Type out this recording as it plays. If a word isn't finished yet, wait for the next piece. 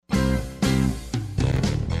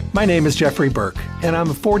My name is Jeffrey Burke, and I'm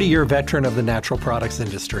a 40-year veteran of the natural products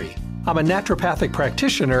industry. I'm a naturopathic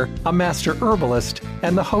practitioner, a master herbalist,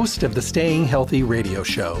 and the host of the Staying Healthy radio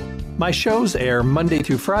show. My shows air Monday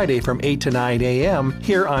through Friday from 8 to 9 a.m.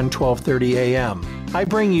 here on 12:30 a.m. I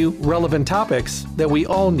bring you relevant topics that we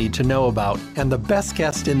all need to know about and the best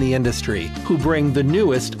guests in the industry who bring the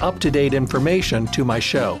newest up-to-date information to my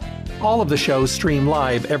show. All of the shows stream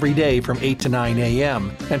live every day from 8 to 9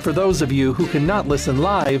 a.m. And for those of you who cannot listen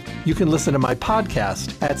live, you can listen to my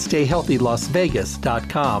podcast at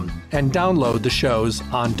stayhealthylasvegas.com and download the shows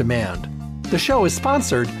on demand. The show is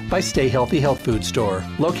sponsored by Stay Healthy Health Food Store,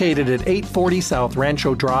 located at 840 South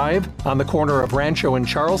Rancho Drive on the corner of Rancho and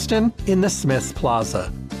Charleston in the Smiths Plaza.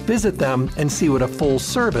 Visit them and see what a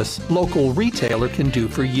full-service local retailer can do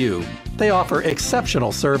for you. They offer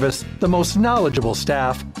exceptional service, the most knowledgeable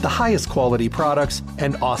staff, the highest quality products,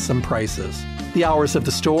 and awesome prices. The hours of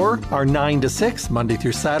the store are 9 to 6, Monday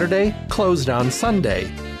through Saturday, closed on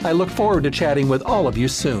Sunday. I look forward to chatting with all of you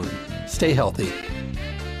soon. Stay healthy.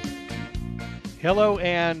 Hello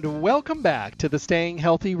and welcome back to the Staying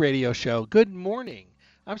Healthy radio show. Good morning.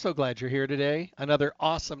 I'm so glad you're here today. Another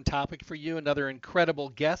awesome topic for you, another incredible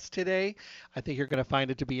guest today. I think you're going to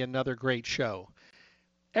find it to be another great show.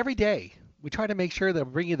 Every day, we try to make sure that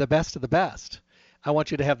we bring you the best of the best. I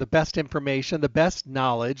want you to have the best information, the best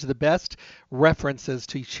knowledge, the best references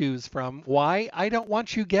to choose from. Why? I don't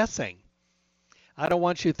want you guessing. I don't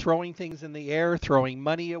want you throwing things in the air, throwing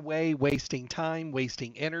money away, wasting time,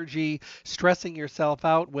 wasting energy, stressing yourself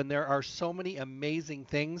out when there are so many amazing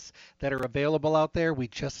things that are available out there. We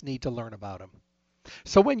just need to learn about them.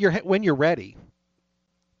 So when you're ready,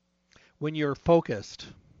 when you're focused,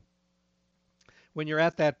 when you're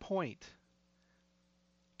at that point,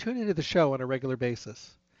 tune into the show on a regular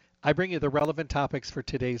basis. I bring you the relevant topics for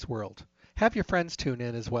today's world. Have your friends tune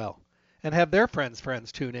in as well. And have their friends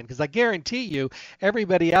tune in, because I guarantee you,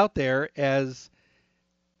 everybody out there, as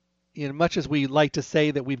much as we like to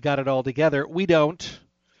say that we've got it all together, we don't.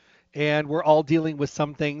 And we're all dealing with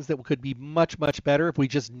some things that could be much, much better if we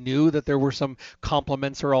just knew that there were some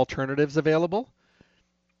complements or alternatives available.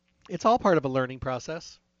 It's all part of a learning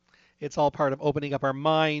process. It's all part of opening up our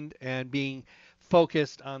mind and being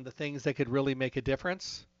focused on the things that could really make a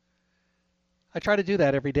difference. I try to do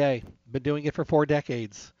that every day. Been doing it for 4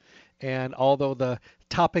 decades. And although the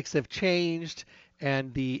topics have changed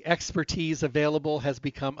and the expertise available has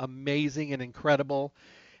become amazing and incredible,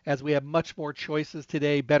 as we have much more choices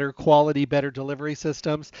today, better quality, better delivery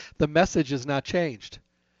systems, the message has not changed.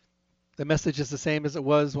 The message is the same as it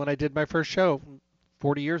was when I did my first show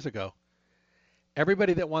 40 years ago.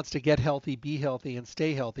 Everybody that wants to get healthy, be healthy, and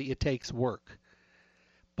stay healthy, it takes work.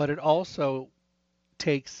 But it also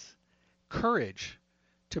takes courage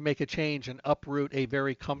to make a change and uproot a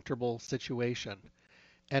very comfortable situation.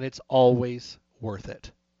 And it's always worth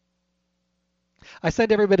it. I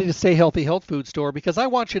send everybody to Stay Healthy Health Food Store because I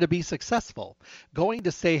want you to be successful. Going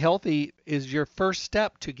to Stay Healthy is your first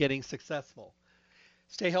step to getting successful.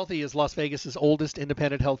 Stay Healthy is Las Vegas's oldest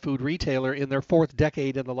independent health food retailer in their 4th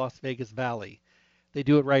decade in the Las Vegas Valley. They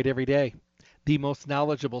do it right every day. The most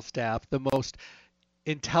knowledgeable staff, the most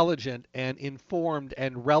intelligent and informed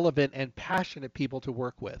and relevant and passionate people to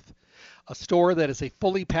work with. A store that is a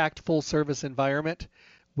fully packed, full service environment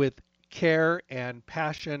with care and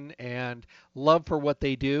passion and love for what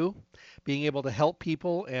they do, being able to help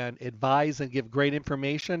people and advise and give great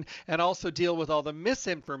information, and also deal with all the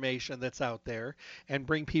misinformation that's out there and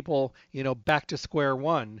bring people, back to square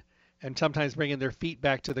one, and sometimes bringing their feet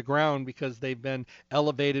back to the ground because they've been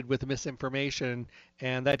elevated with misinformation,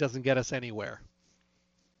 and that doesn't get us anywhere.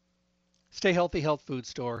 Stay Healthy Health Food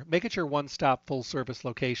Store. Make it your one-stop full-service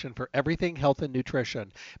location for everything health and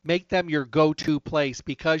nutrition. Make them your go-to place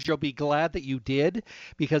because you'll be glad that you did,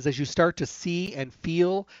 because as you start to see and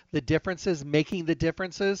feel the differences, making the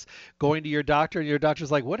differences, going to your doctor and your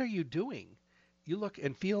doctor's like, what are you doing? You look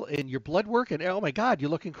and feel in your blood work and, oh my God, you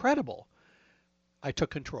look incredible. I took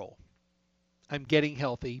control. I'm getting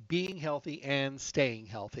healthy, being healthy, and staying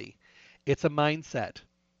healthy. It's a mindset.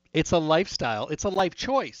 It's a lifestyle. It's a life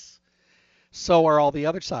choice. So are all the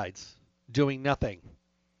other sides, doing nothing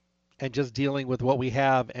and just dealing with what we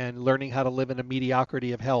have and learning how to live in a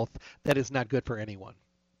mediocrity of health that is not good for anyone.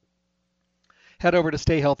 Head over to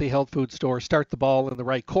Stay Healthy Health Food Store. Start the ball in the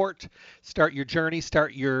right court. Start your journey.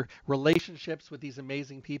 Start your relationships with these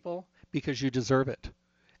amazing people because you deserve it.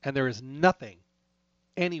 And there is nothing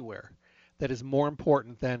anywhere that is more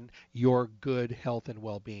important than your good health and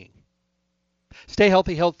well-being. Stay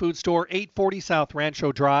Healthy Health Food Store, 840 South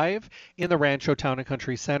Rancho Drive in the Rancho Town and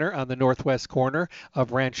Country Center on the northwest corner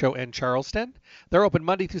of Rancho and Charleston. They're open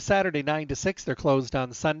Monday through Saturday, 9 to 6. They're closed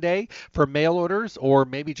on Sunday for mail orders or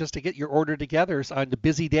maybe just to get your order together on the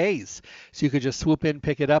busy days. So you could just swoop in,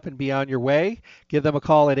 pick it up, and be on your way. Give them a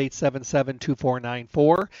call at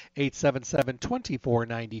 877-2494,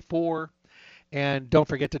 877-2494. And don't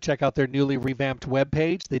forget to check out their newly revamped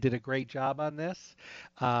webpage. They did a great job on this.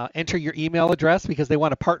 Enter your email address because they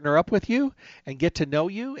want to partner up with you and get to know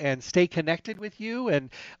you and stay connected with you and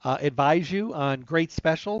advise you on great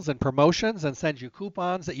specials and promotions and send you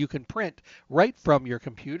coupons that you can print right from your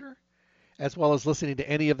computer, as well as listening to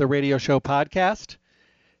any of the radio show podcast.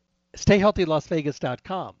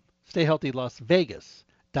 StayHealthyLasVegas.com.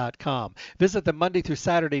 StayHealthyLasVegas.com. Visit them Monday through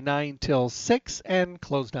Saturday, 9 till 6, and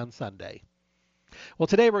closed on Sunday. Well,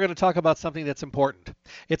 today we're going to talk about something that's important.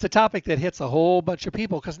 It's a topic that hits a whole bunch of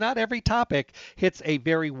people because not every topic hits a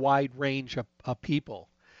very wide range of people.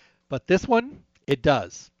 But this one, it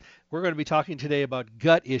does. We're going to be talking today about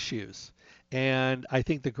gut issues. And I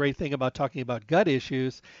think the great thing about talking about gut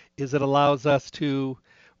issues is it allows us to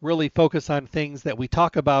really focus on things that we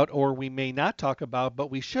talk about or we may not talk about,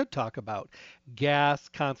 but we should talk about. Gas,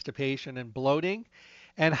 constipation, and bloating,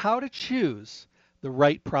 and how to choose the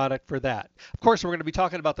right product for that. Of course, we're going to be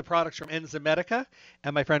talking about the products from Enzymedica,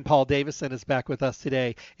 and my friend Paul Davison is back with us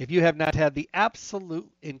today. If you have not had the absolute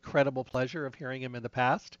incredible pleasure of hearing him in the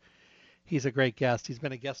past, he's a great guest. He's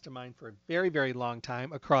been a guest of mine for a very, very long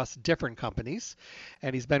time across different companies,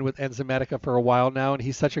 and he's been with Enzymedica for a while now, and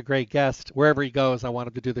he's such a great guest. Wherever he goes, I want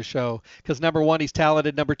him to do the show because number one, he's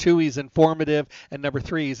talented, number two, he's informative, and number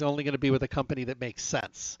three, he's only going to be with a company that makes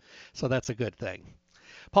sense. So that's a good thing.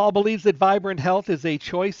 Paul believes that vibrant health is a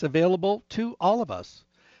choice available to all of us.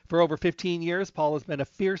 For over 15 years, Paul has been a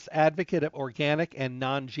fierce advocate of organic and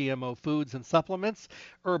non-GMO foods and supplements,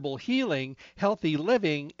 herbal healing, healthy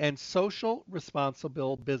living, and social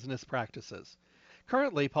responsible business practices.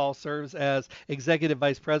 Currently, Paul serves as Executive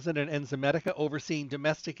Vice President at Enzymedica, overseeing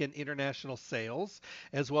domestic and international sales,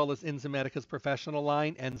 as well as Enzymedica's professional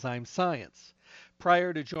line, Enzyme Science.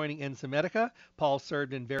 Prior to joining Enzymedica, Paul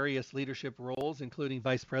served in various leadership roles, including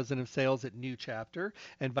Vice President of Sales at New Chapter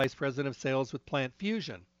and Vice President of Sales with Plant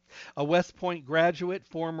Fusion. A West Point graduate,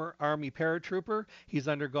 former Army paratrooper, he's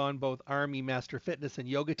undergone both Army Master Fitness and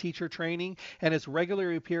Yoga Teacher training and has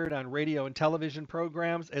regularly appeared on radio and television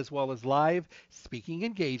programs as well as live speaking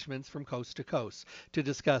engagements from coast to coast to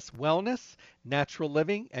discuss wellness, natural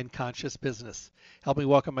living, and conscious business. Help me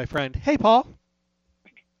welcome my friend. Hey, Paul.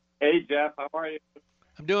 Hey, Jeff. How are you?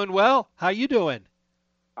 I'm doing well. How you doing?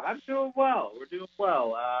 I'm doing well. We're doing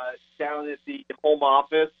well. Down at the home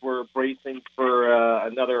office, we're bracing for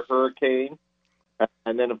another hurricane.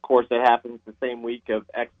 And then, of course, it happens the same week of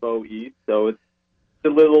Expo East. So it's a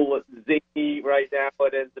little zingy right now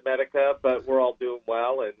at Enzymedica, but we're all doing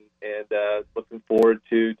well and looking forward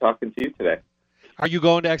to talking to you today. Are you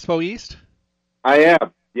going to Expo East? I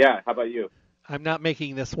am. Yeah. How about you? I'm not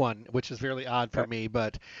making this one, which is really odd for me.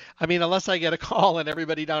 But I mean, unless I get a call and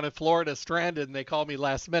everybody down in Florida is stranded and they call me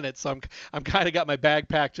last minute, so I'm kind of got my bag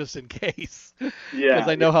packed just in case. Yeah. Because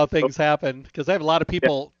I know how things happen. Because I have a lot of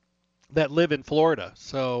people that live in Florida.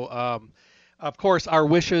 So, of course, our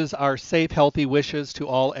wishes are safe, healthy wishes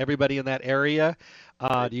to everybody in that area.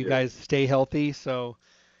 Do you guys stay healthy? So,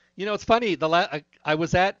 you know, it's funny. I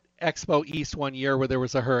was at Expo East one year where there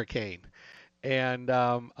was a hurricane. And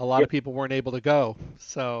a lot of people weren't able to go.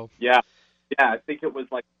 So I think it was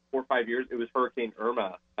like 4 or 5 years. It was Hurricane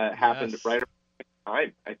Irma. Happened right around the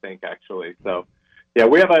time, I think, actually. So, yeah,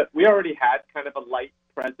 we already had kind of a light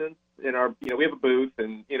presence in our. You know, we have a booth,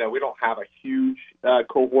 and we don't have a huge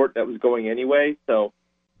cohort that was going anyway. So,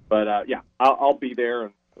 but I'll be there,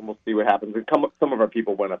 and we'll see what happens. And some of our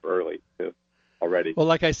people went up early too. Already. Well,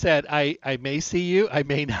 like I said, I may see you. I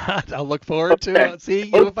may not. I'll look forward to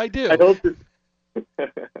seeing you if I do. I hope to.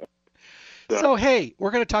 So, hey,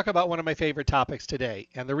 we're going to talk about one of my favorite topics today.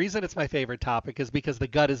 And the reason it's my favorite topic is because the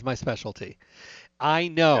gut is my specialty. I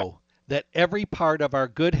know that every part of our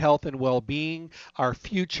good health and well-being, our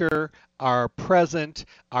future, our present,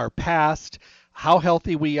 our past, how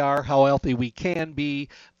healthy we are, how healthy we can be,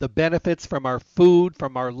 the benefits from our food,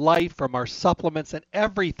 from our life, from our supplements, and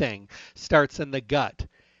everything starts in the gut.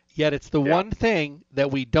 Yet it's the one thing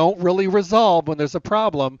that we don't really resolve when there's a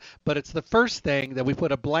problem, but it's the first thing that we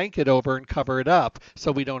put a blanket over and cover it up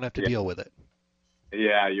so we don't have to deal with it.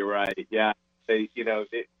 Yeah, you're right. Yeah, they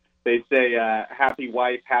say happy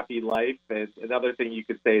wife, happy life, and another thing you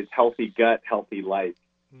could say is healthy gut, healthy life.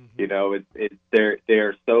 Mm-hmm.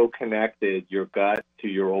 They're so connected, your gut to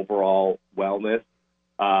your overall wellness,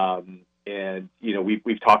 and and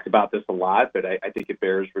we've talked about this a lot, but I think it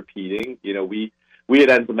bears repeating. We at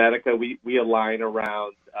Enzymedica, we align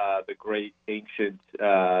around the great ancient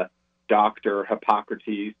doctor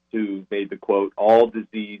Hippocrates, who made the quote, "All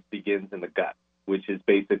disease begins in the gut," which is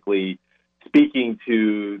basically speaking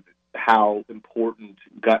to how important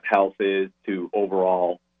gut health is to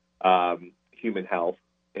overall human health.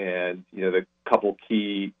 And the couple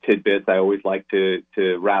key tidbits I always like to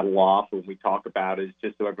rattle off when we talk about it, is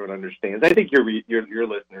just so everyone understands. I think your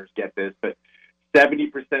listeners get this, but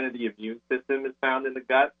 70% of the immune system is found in the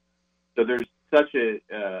gut. So there's such an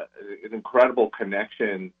incredible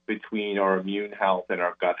connection between our immune health and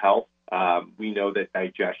our gut health. We know that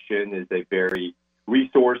digestion is a very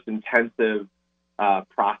resource-intensive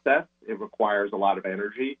process. It requires a lot of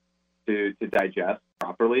energy to digest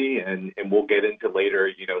properly, and we'll get into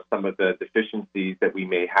later, some of the deficiencies that we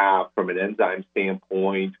may have from an enzyme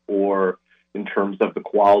standpoint, or in terms of the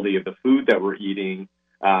quality of the food that we're eating,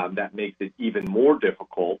 that makes it even more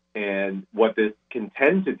difficult. And what this can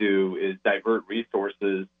tend to do is divert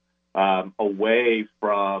resources away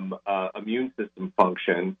from immune system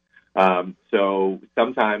function. So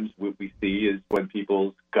sometimes what we see is when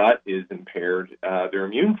people's gut is impaired, their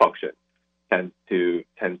immune function tends to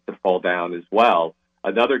fall down as well.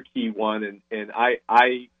 Another key one, and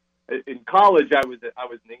I in college I was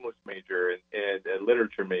an English major and a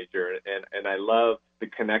literature major, and I love the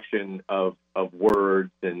connection of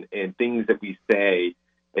words and things that we say.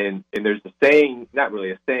 And there's a saying, not really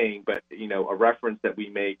a saying, but a reference that we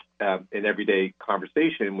make in everyday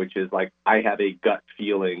conversation, which is like, I have a gut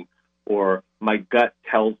feeling, or my gut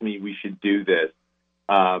tells me we should do this.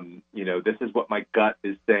 This is what my gut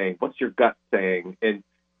is saying. What's your gut saying? And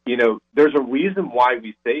there's a reason why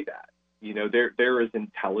we say that. There is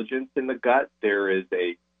intelligence in the gut. There is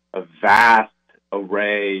a vast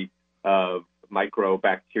array of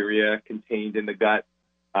microbacteria contained in the gut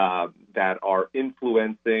that are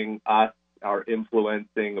influencing us, are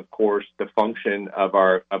influencing, of course, the function of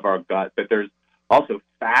our gut. But there's also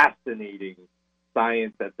fascinating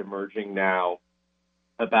science that's emerging now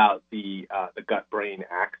about the gut-brain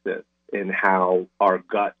axis, and how our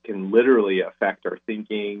gut can literally affect our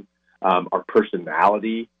thinking, our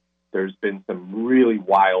personality. There's been some really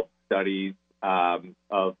wild studies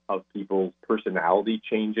of people's personality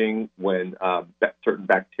changing when certain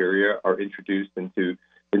bacteria are introduced into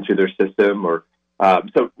their system. Or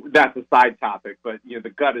so that's a side topic, but the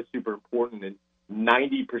gut is super important, and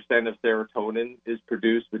 90% of serotonin is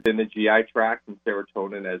produced within the GI tract, and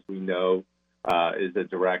serotonin, as we know, is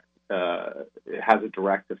it has a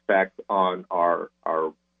direct effect on our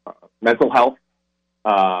mental health.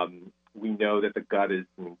 We know that the gut is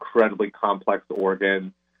an incredibly complex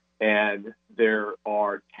organ, and there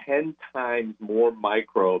are 10 times more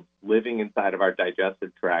microbes living inside of our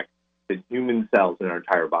digestive tract than human cells in our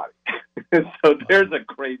entire body. So there's a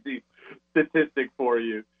crazy statistic for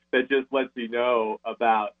you that just lets you know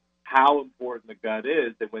about how important the gut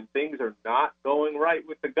is. And when things are not going right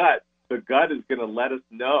with the gut is going to let us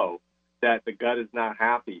know that the gut is not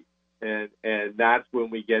happy. And that's when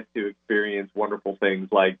we get to experience wonderful things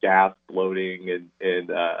like gas, bloating,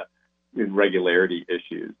 and irregularity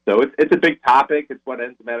issues. So it's a big topic. It's what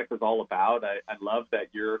Enzymedica is all about. I love that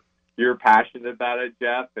you're passionate about it,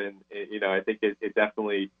 Jeff, and I think it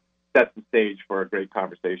definitely sets the stage for a great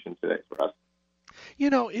conversation today for us.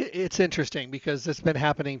 It's interesting because it's been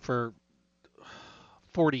happening for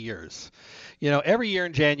 40 years. Every year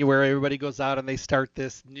in January, everybody goes out and they start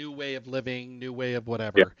this new way of living, new way of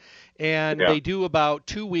whatever. Yeah. And they do about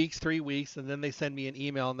 2 weeks, 3 weeks, and then they send me an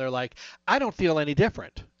email and they're like, I don't feel any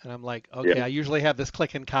different. And I'm like, okay, I usually have this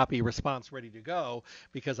click and copy response ready to go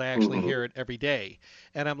because I actually hear it every day.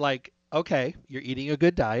 And I'm like, okay, you're eating a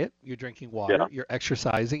good diet, you're drinking water, you're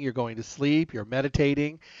exercising, you're going to sleep, you're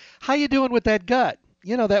meditating. How you doing with that gut?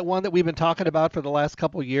 That one that we've been talking about for the last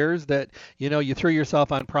couple of years that, you threw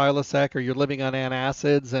yourself on Prilosec, or you're living on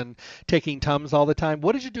antacids and taking Tums all the time.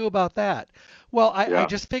 What did you do about that? Well, I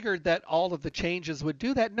just figured that all of the changes would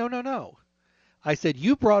do that. No. I said,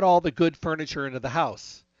 you brought all the good furniture into the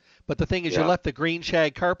house. But the thing is, you left the green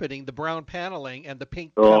shag carpeting, the brown paneling, and the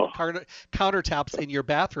pink countertops in your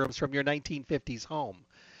bathrooms from your 1950s home.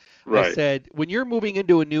 Right. I said, when you're moving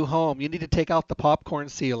into a new home, you need to take out the popcorn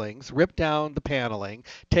ceilings, rip down the paneling,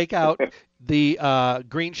 take out the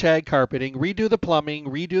green shag carpeting, redo the plumbing,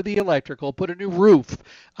 redo the electrical, put a new roof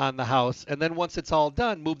on the house, and then once it's all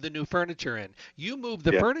done, move the new furniture in. You move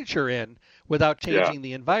the furniture in without changing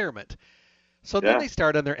the environment. So then they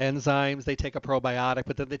start on their enzymes. They take a probiotic,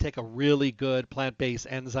 but then they take a really good plant-based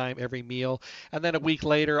enzyme every meal. And then a week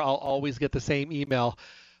later, I'll always get the same email.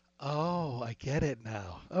 Oh, I get it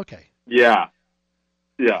now. Okay. Yeah,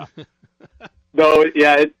 yeah. No,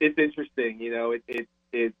 yeah, it's interesting.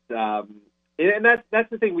 And that's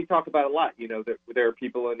the thing we talk about a lot. There are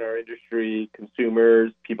people in our industry,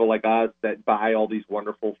 consumers, people like us that buy all these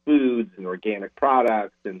wonderful foods and organic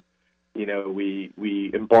products, and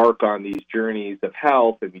we embark on these journeys of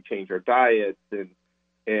health, and we change our diets,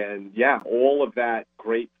 and yeah, all of that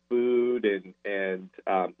great food and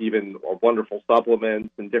even wonderful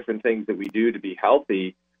supplements and different things that we do to be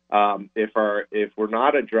healthy. If we're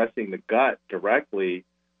not addressing the gut directly,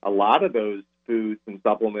 a lot of those foods and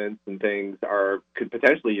supplements and things could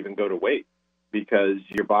potentially even go to waste because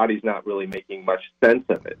your body's not really making much sense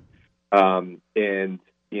of it.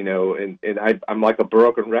 I'm like a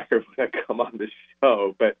broken record when I come on the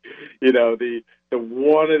show, but the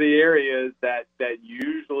one of the areas that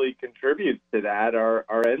usually contributes to that are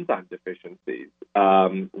enzyme deficiencies,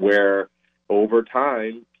 where over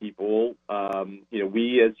time people,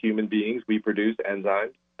 we as human beings, we produce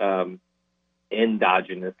enzymes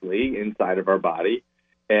endogenously inside of our body,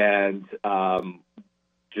 and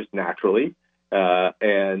just naturally.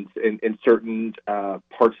 And in certain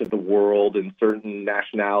parts of the world and certain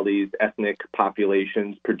nationalities, ethnic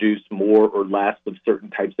populations produce more or less of certain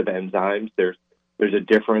types of enzymes. There's a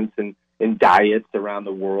difference in diets around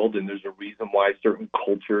the world, and there's a reason why certain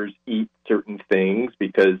cultures eat certain things,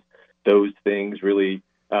 because those things really,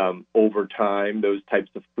 over time, those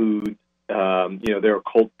types of foods, there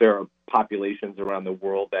are populations around the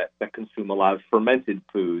world that consume a lot of fermented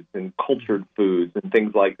foods and cultured foods and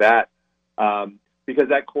things like that. Because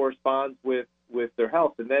that corresponds with their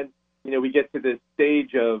health. And then, we get to this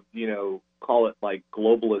stage of, call it like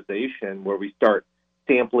globalization, where we start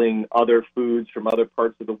sampling other foods from other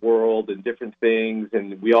parts of the world and different things.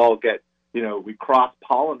 And we all get, we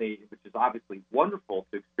cross-pollinate, which is obviously wonderful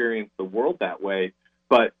to experience the world that way.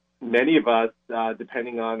 But many of us,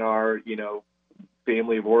 depending on our,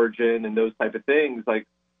 family of origin and those type of things, like,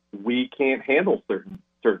 we can't handle certain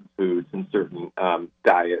foods and certain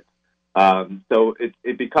diets. So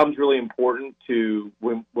it becomes really important to,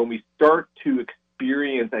 when we start to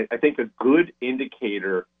experience, I think a good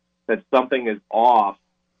indicator that something is off,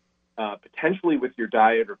 potentially with your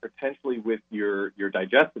diet or potentially with your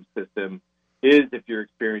digestive system, is if you're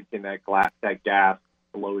experiencing that gas,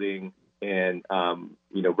 bloating, and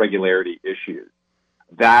regularity issues.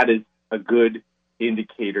 That is a good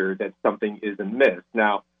indicator that something is amiss.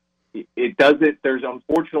 Now,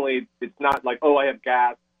 unfortunately, it's not like, oh, I have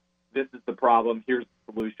gas, this is the problem, here's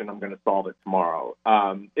the solution, I'm going to solve it tomorrow.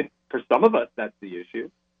 For some of us, that's the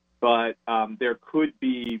issue, but there could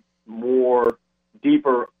be more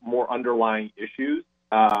deeper, more underlying issues,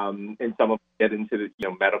 and some of them get into the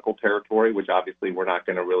medical territory, which obviously we're not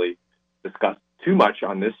going to really discuss too much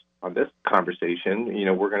on this conversation.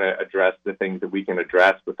 We're going to address the things that we can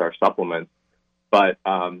address with our supplements, but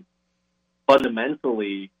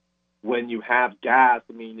fundamentally, when you have gas,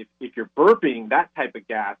 I mean, if you're burping, that type of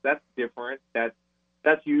gas, that's different. That's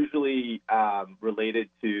usually related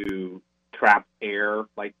to trapped air.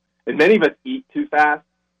 And many of us eat too fast,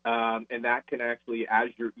 and that can actually, as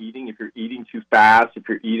you're eating, if you're eating too fast, if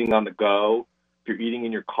you're eating on the go, if you're eating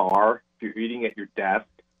in your car, if you're eating at your desk,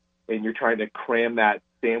 and you're trying to cram that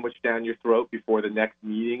sandwich down your throat before the next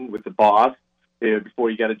meeting with the boss, before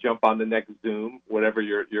you got to jump on the next Zoom, whatever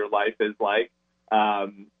your life is like.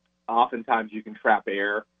 Oftentimes you can trap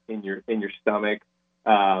air in your stomach,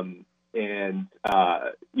 and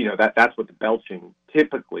that's what the belching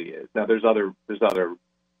typically is. Now there's other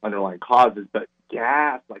underlying causes, but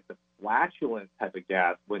gas, like the flatulent type of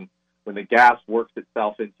gas, when the gas works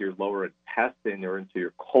itself into your lower intestine or into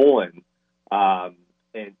your colon, and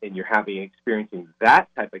you're experiencing that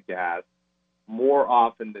type of gas, more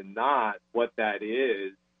often than not, what that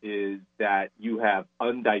is that you have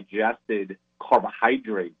undigested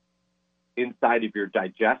carbohydrates inside of your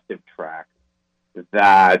digestive tract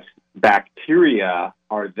that bacteria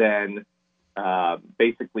are then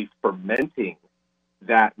basically fermenting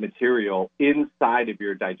that material inside of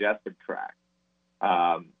your digestive tract,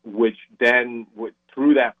 which then,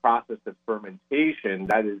 through that process of fermentation,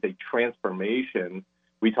 that is a transformation.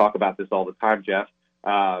 We talk about this all the time, Jeff.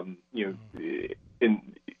 Whether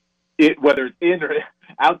it's in or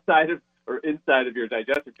outside of or inside of your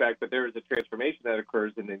digestive tract, but there is a transformation that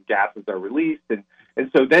occurs, and then gases are released. And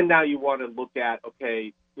so then now you want to look at,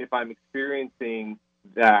 okay, if I'm experiencing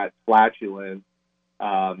that flatulence,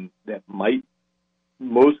 that might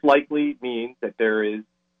most likely mean that there is,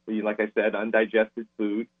 like I said, undigested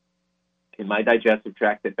food in my digestive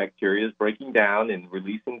tract, that bacteria is breaking down and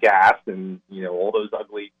releasing gas, and all those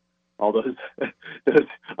those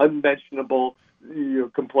unmentionable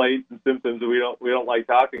complaints and symptoms that we don't like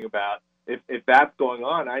talking about. If that's going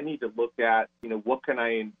on, I need to look at what can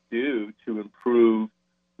I do to improve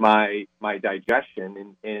my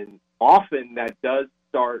digestion, and often that does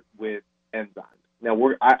start with enzymes. Now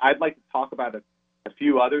I'd like to talk about a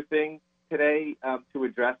few other things today to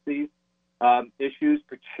address these issues,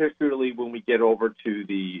 particularly when we get over to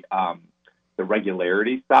the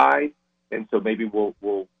regularity side. And so maybe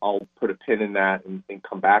I'll put a pin in that and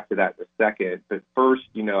come back to that in a second. But first,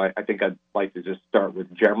 I think I'd like to just start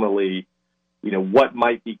with generally, what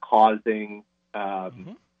might be causing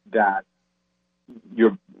that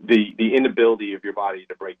the inability of your body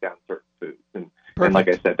to break down certain foods. And like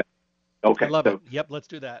I said, okay. I love it. Yep, let's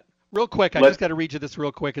do that. Real quick, I just got to read you this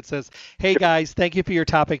real quick. It says, "Hey guys, thank you for your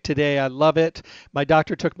topic today. I love it. My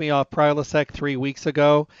doctor took me off Prilosec 3 weeks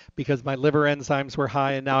ago because my liver enzymes were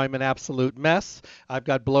high, and now I'm an absolute mess. I've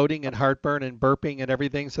got bloating and heartburn and burping and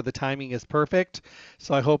everything, so the timing is perfect.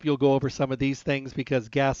 So I hope you'll go over some of these things because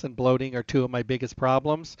gas and bloating are two of my biggest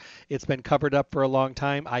problems. It's been covered up for a long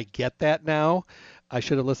time. I get that now. I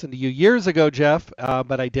should have listened to you years ago, Jeff,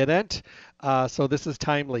 but I didn't. So this is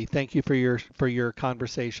timely. Thank you for your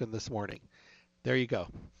conversation this morning." There you go.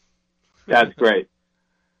 That's great.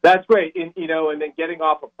 That's great. And then getting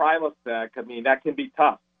off of Prilosec, I mean, that can be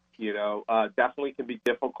tough. Definitely can be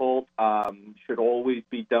difficult. Should always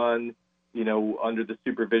be done, under the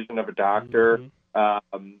supervision of a doctor.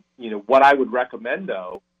 What I would recommend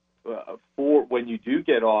though, for when you do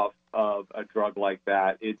get off of a drug like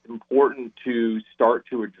that, it's important to start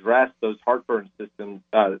to address those heartburn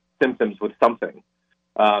symptoms with something,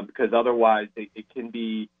 because otherwise it can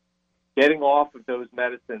be, getting off of those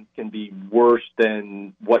medicines can be worse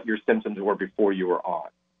than what your symptoms were before you were on,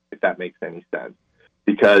 if that makes any sense,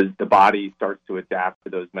 because the body starts to adapt to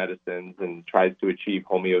those medicines and tries to achieve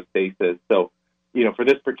homeostasis. So, for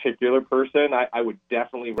this particular person, I would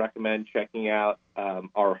definitely recommend checking out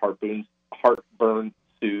our Heartburn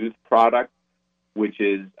Soothe product, which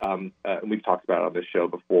is, and we've talked about it on this show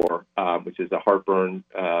before, which is a heartburn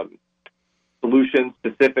solution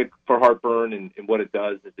specific for heartburn. And what it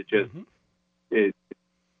does is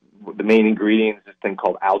the main ingredient is this thing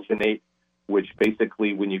called alginate, which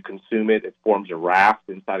basically when you consume it, it forms a raft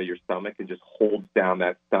inside of your stomach and just holds down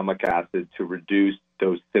that stomach acid to reduce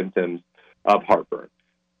those symptoms of heartburn.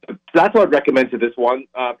 So that's what I'd recommend to this one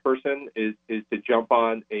person is to jump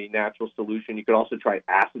on a natural solution. You could also try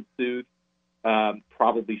Acid Soothe.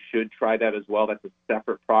 Probably should try that as well. That's a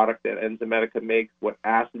separate product that Enzymedica makes. What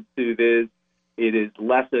Acid Soothe is, it is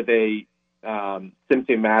less of a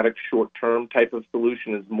symptomatic short-term type of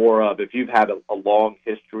solution. It's more of, if you've had a long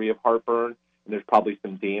history of heartburn and there's probably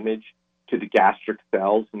some damage to the gastric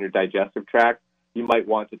cells in your digestive tract, you might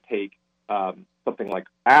want to take something like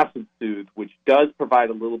Acid Soothe, which does provide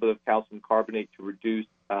a little bit of calcium carbonate to reduce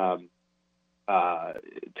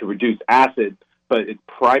acid, but its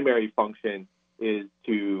primary function is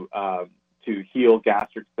to heal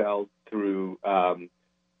gastric cells through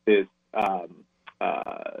this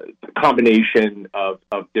combination of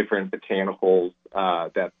different botanicals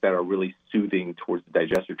that are really soothing towards the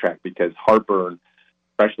digestive tract, because heartburn,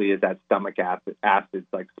 especially as that stomach acid's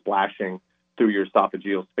like splashing through your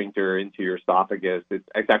esophageal sphincter into your esophagus,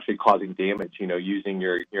 it's actually causing damage. Using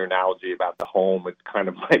your analogy about the home, it's kind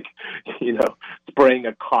of like, spraying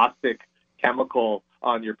a caustic chemical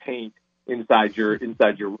on your paint inside your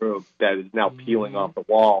room that is now peeling off the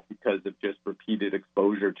wall because of just repeated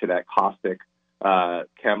exposure to that caustic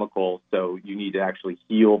chemical. So you need to actually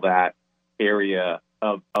heal that area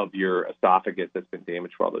of your esophagus that's been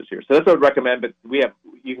damaged for all those years. So that's what I'd recommend. But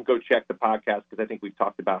you can go check the podcast, because I think we've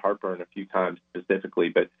talked about heartburn a few times specifically.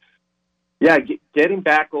 But yeah, getting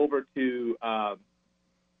back over to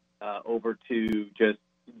just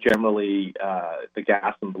generally the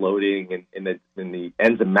gas and bloating and the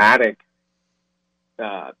enzymatic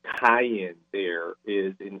tie-in there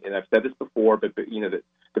is, and I've said this before, but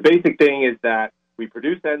the basic thing is that we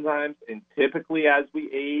produce enzymes, and typically as we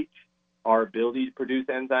age, our ability to produce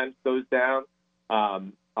enzymes goes down.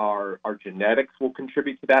 Our genetics will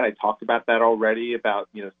contribute to that. I talked about that already, about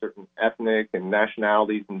certain ethnic and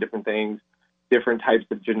nationalities and different things. Different types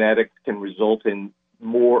of genetics can result in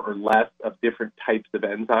more or less of different types of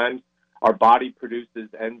enzymes. Our body produces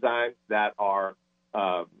enzymes that are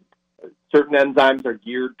certain enzymes are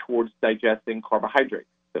geared towards digesting carbohydrates.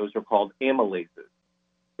 Those are called amylases.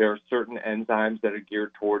 There are certain enzymes that are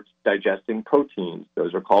geared towards digesting proteins.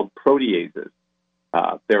 Those are called proteases.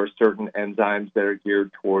 There are certain enzymes that are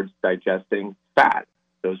geared towards digesting fat.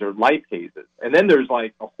 Those are lipases. And then there's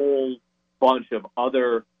like a whole bunch of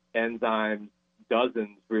other enzymes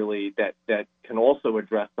dozens really that can also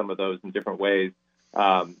address some of those in different ways.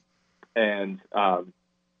 So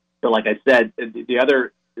like I said,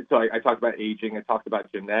 I talked about aging, I talked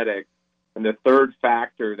about genetics, and the third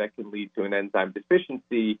factor that can lead to an enzyme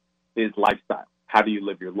deficiency is lifestyle. How do you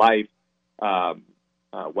live your life?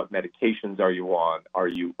 What medications are you on? Are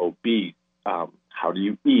you obese? How do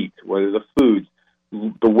you eat? What are the foods?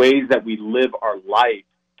 The ways that we live our life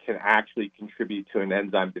can actually contribute to an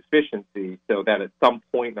enzyme deficiency, so that at some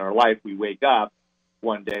point in our life we wake up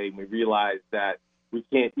one day and we realize that we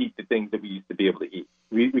can't eat the things that we used to be able to eat.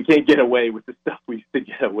 We can't get away with the stuff we used to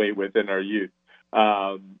get away with in our youth.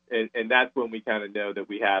 And that's when we kind of know that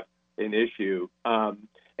we have an issue.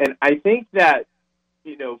 And I think that,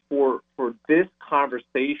 for this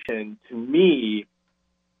conversation, to me,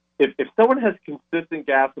 if someone has consistent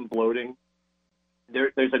gas and bloating,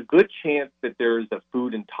 there's a good chance that there's a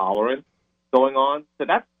food intolerance going on. So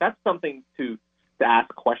that's something to ask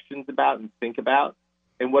questions about and think about.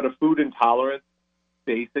 And what a food intolerance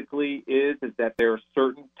basically is that there are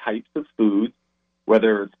certain types of foods,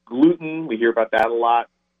 whether it's gluten, we hear about that a lot,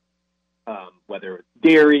 whether it's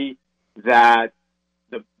dairy, that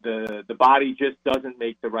the body just doesn't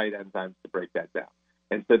make the right enzymes to break that down.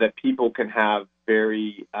 And so that people can have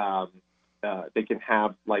they can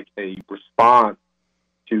have like a response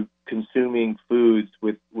to consuming foods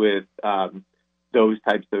with those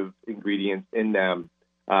types of ingredients in them.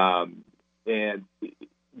 And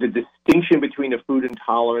the distinction between a food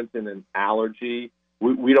intolerance and an allergy,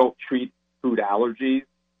 we don't treat food allergies.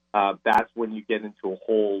 That's when you get into a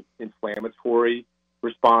whole inflammatory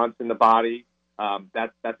response in the body.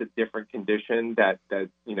 That's a different condition that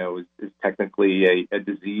is technically a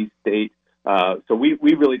disease state. So we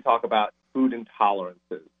really talk about food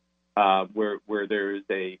intolerances, where there is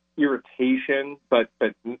a irritation, but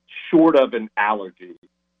short of an allergy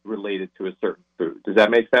related to a certain food. Does that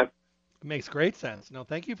make sense? It makes great sense. No,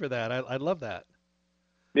 thank you for that. I love that.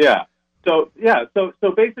 Yeah. So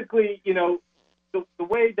basically, the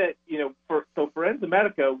way that, for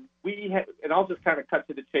Enzymedica, and I'll just kind of cut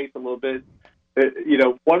to the chase a little bit.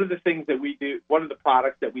 One of the things that we do, one of the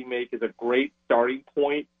products that we make is a great starting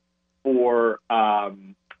point for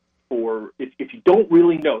if you don't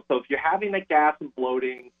really know. So if you're having that gas and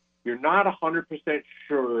bloating, you're not 100%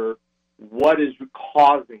 sure what is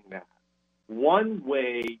causing that. One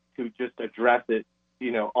way to just address it,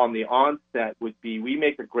 on the onset would be we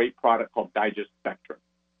make a great product called Digest Spectrum.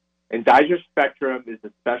 And Digest Spectrum is a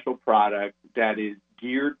special product that is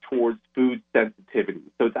geared towards food sensitivity.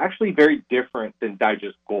 So it's actually very different than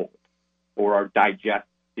Digest Gold or our Digest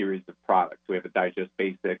series of products. We have a Digest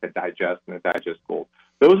Basic, a Digest, and a Digest Gold.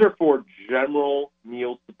 Those are for general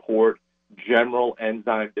meal support, general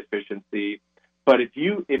enzyme deficiency. But if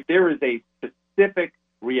there is a specific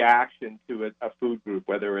reaction to a food group,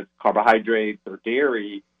 whether it's carbohydrates or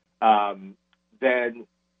dairy, then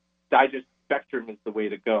Digest Spectrum is the way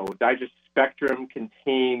to go. Digest Spectrum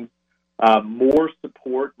contains more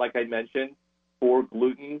support, like I mentioned, for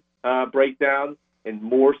gluten breakdown and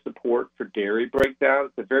more support for dairy breakdown.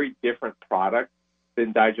 It's a very different product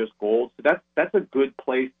than Digest Gold. So that's a good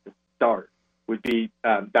place to start, would be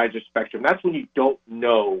Digest Spectrum. That's when you don't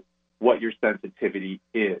know what your sensitivity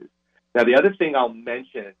is. Now, the other thing I'll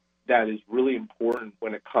mention that is really important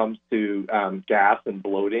when it comes to gas and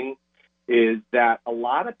bloating is that a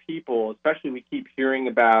lot of people, especially we keep hearing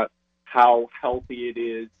about how healthy it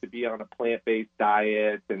is to be on a plant-based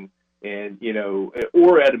diet and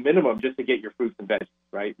or at a minimum just to get your fruits and veggies,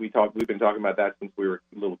 right? We've been talking about that since we were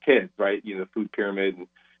little kids, right? The food pyramid and,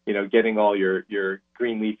 getting all your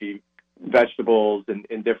green leafy vegetables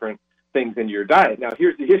and different things into your diet. Now,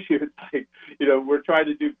 here's the issue. It's like, we're trying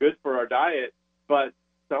to do good for our diet, but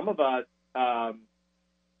some of us,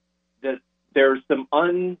 there's some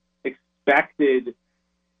unexpected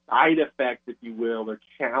side effects, if you will, or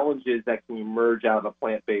challenges that can emerge out of a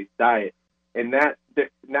plant-based diet. And that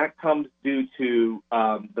comes due to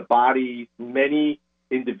the body. Many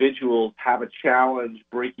individuals have a challenge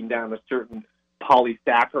breaking down a certain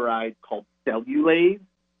polysaccharide called cellulase,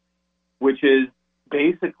 which is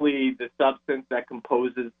basically the substance that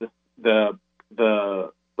composes the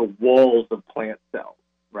walls of plant cells,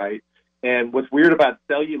 right? And what's weird about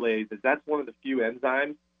cellulase is that's one of the few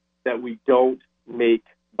enzymes that we don't make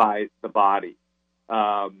by the body.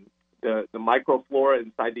 The microflora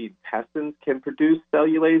inside the intestines can produce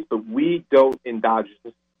cellulase, but we don't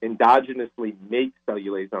endogenously make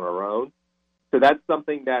cellulase on our own. So that's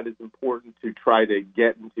something that is important to try to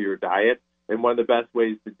get into your diet. And one of the best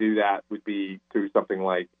ways to do that would be through something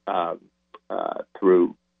like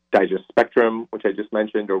through Digest Spectrum, which I just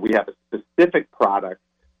mentioned, or we have a specific product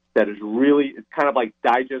that is really, it's kind of like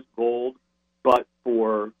Digest Gold, but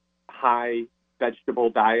for high vegetable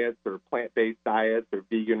diets or plant-based diets or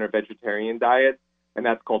vegan or vegetarian diets, and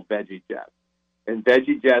that's called VeggieJess. And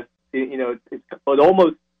VeggieJess, it's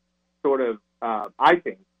almost sort of, I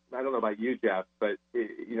think, I don't know about you, Jeff, but,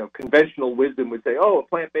 conventional wisdom would say, oh, a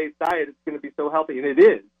plant-based diet is going to be so healthy. And it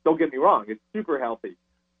is. Don't get me wrong. It's super healthy.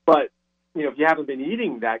 But, if you haven't been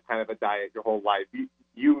eating that kind of a diet your whole life,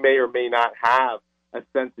 you may or may not have a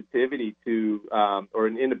sensitivity to or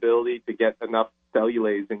an inability to get enough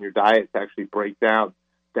cellulase in your diet to actually break down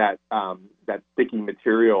that sticky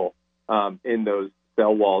material in those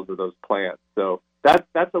cell walls of those plants. So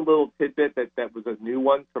that's a little tidbit that was a new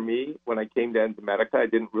one for me when I came to Enzymedica. I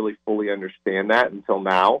didn't really fully understand that until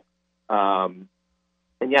now.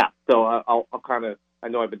 So I'll kind of, I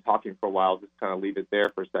know I've been talking for a while, just kind of leave it there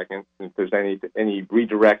for a second. And if there's any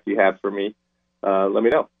redirect you have for me, let me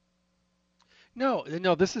know.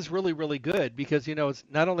 No, this is really, really good because, it's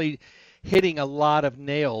not only hitting a lot of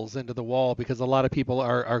nails into the wall because a lot of people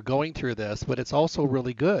are going through this, but it's also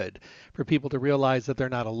really good for people to realize that they're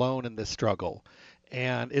not alone in this struggle.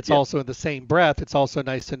 And it's also in the same breath, it's also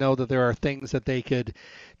nice to know that there are things that they could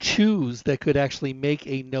choose that could actually make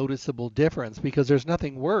a noticeable difference, because there's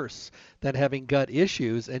nothing worse than having gut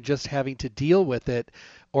issues and just having to deal with it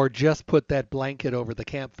or just put that blanket over the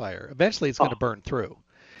campfire. Eventually it's going to burn through.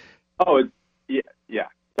 Oh, yeah.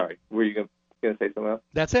 Sorry. Were you going to say something else?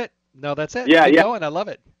 That's it. No, that's it. Yeah, Keep going. I love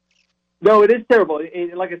it. No, it is terrible.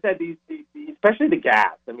 Like I said, these especially the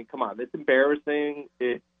gas. I mean, come on, it's embarrassing.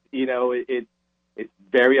 It's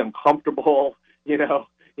very uncomfortable.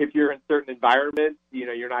 If you're in certain environments,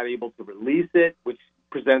 you're not able to release it, which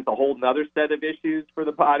presents a whole nother set of issues for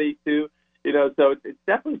the body too. So it's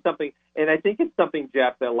definitely something, and I think it's something,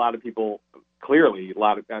 Jeff, that a lot of people clearly, a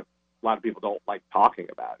lot of people don't like talking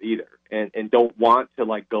about either, and don't want to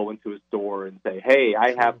like go into a store and say, hey,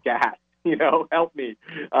 I have gas, help me.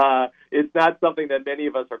 It's not something that many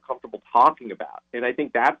of us are comfortable talking about. And I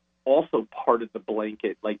think that's also part of the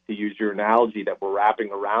blanket, like to use your analogy that we're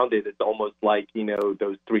wrapping around it. It's almost like,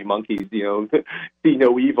 those three monkeys, see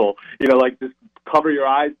no evil, like just cover your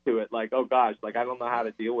eyes to it. Like, oh gosh, like, I don't know how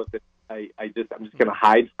to deal with it. I'm just going to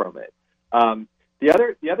hide from it. The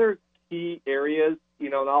other key areas,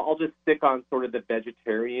 and I'll just stick on sort of the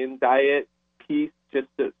vegetarian diet piece just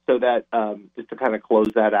to kind of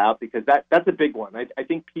close that out, because that's a big one. I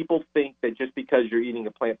think people think that just because you're eating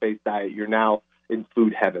a plant-based diet, you're now in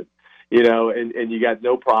food heaven, and you got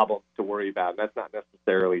no problems to worry about. And that's not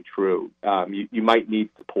necessarily true. You might need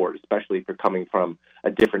support, especially if you're coming from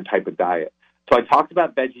a different type of diet. So I talked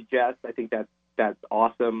about VeggieJess. I think that's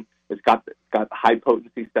awesome. It's got high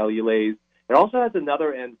potency cellulase. It also has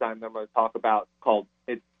another enzyme that I'm going to talk about called,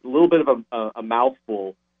 it's a little bit of a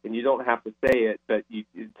mouthful, and you don't have to say it, but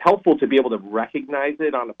it's helpful to be able to recognize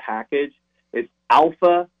it on a package. It's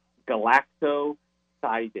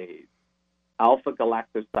alpha-galactosidase.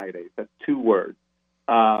 Alpha-galactosidase. That's 2 words.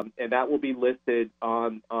 And that will be listed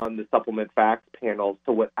on the supplement facts panel.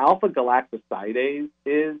 So what alpha-galactosidase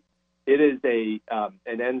is, it is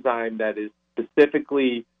an enzyme that is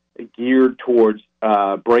specifically geared towards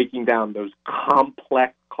breaking down those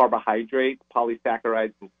complex carbohydrates,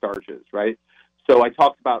 polysaccharides, and starches, right? So I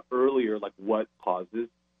talked about earlier, like, what causes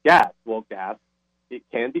gas. Well, gas, it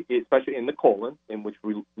can be, especially in the colon, in which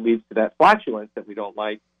leads to that flatulence that we don't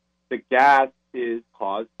like. The gas is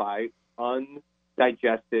caused by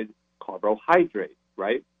undigested carbohydrates,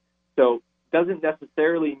 right? So doesn't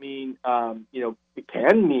necessarily mean, it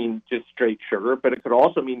can mean just straight sugar, but it could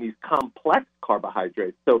also mean these complex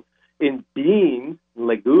carbohydrates. So in beans,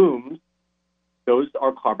 legumes, those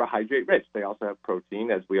are carbohydrate rich. They also have protein,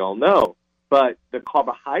 as we all know. But the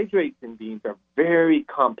carbohydrates in beans are very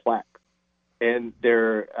complex, and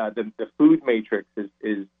they're, the food matrix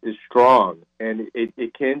is strong, and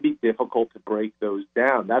it can be difficult to break those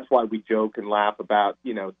down. That's why we joke and laugh about,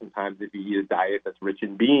 sometimes if you eat a diet that's rich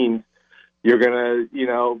in beans, you're going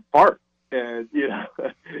to, fart. And,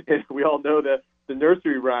 and we all know the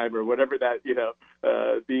nursery rhyme or whatever that,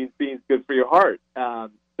 beans good for your heart.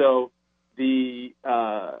 But you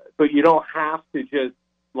don't have to just,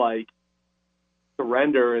 like,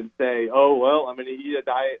 surrender and say, oh, well, I'm going to eat a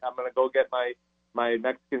diet, I'm going to go get my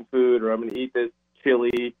Mexican food, or I'm going to eat this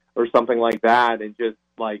chili or something like that, and just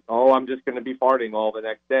like, oh, I'm just going to be farting all the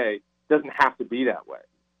next day. It doesn't have to be that way.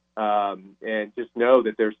 And just know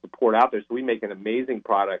that there's support out there. So we make an amazing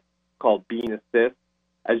product called Bean Assist.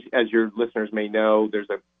 As your listeners may know, there's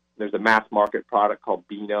a mass market product called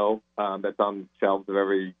Beano that's on shelves of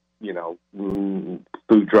every food,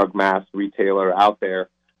 drug, mass retailer out there.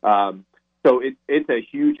 So it's a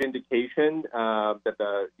huge indication that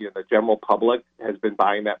the general public has been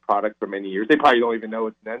buying that product for many years. They probably don't even know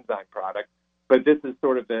it's an enzyme product, but this is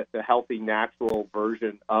sort of the healthy, natural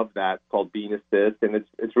version of that called Bean Assist, and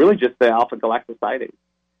it's really just the alpha galactosidase.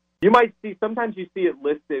 You might see, sometimes you see it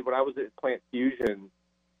listed. When I was at Plant Fusion,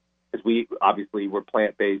 because we obviously were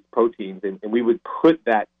plant-based proteins, and we would put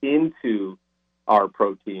that into our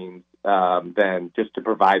proteins then just to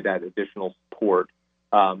provide that additional support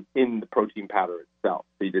in the protein powder itself,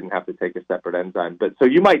 so you didn't have to take a separate enzyme. But so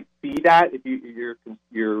you might see that if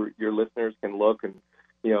your listeners can look, and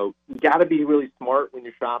you got to be really smart when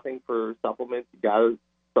you're shopping for supplements. You got to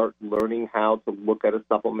start learning how to look at a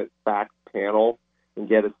supplement facts panel and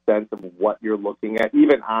get a sense of what you're looking at.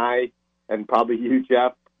 Even I, and probably you,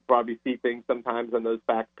 Jeff, probably see things sometimes on those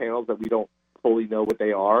facts panels that we don't fully know what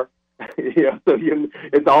they are.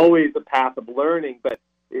 It's always a path of learning, but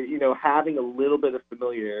having a little bit of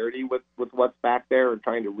familiarity with what's back there and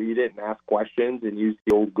trying to read it and ask questions and use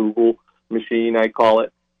the old Google machine, I call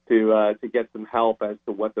it, to get some help as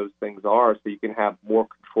to what those things are, so you can have more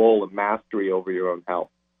control and mastery over your own health.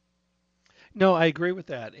 No, I agree with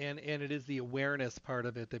that, and it is the awareness part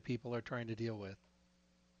of it that people are trying to deal with.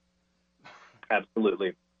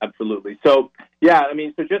 Absolutely. So, yeah,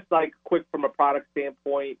 so just like quick from a product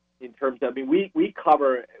standpoint, in terms of, we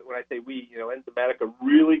cover, when I say we, Enzymedica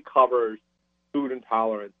really covers food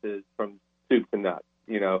intolerances from soup to nuts,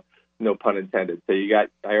 no pun intended. So I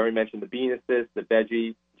already mentioned the Bean Assist, the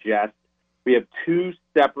Veggie Jest. We have 2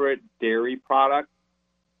 separate dairy products.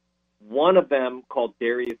 One of them, called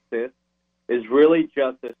Dairy Assist, is really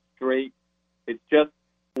just it's just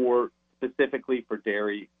specifically for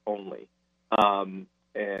dairy only.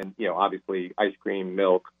 And, obviously ice cream,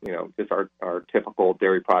 milk, just our typical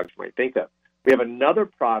dairy products you might think of. We have another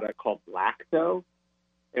product called Lacto.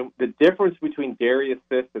 And the difference between Dairy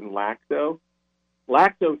Assist and Lacto,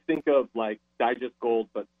 think of like Digest Gold,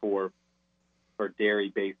 but for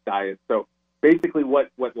dairy-based diets. So basically what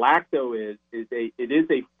Lacto is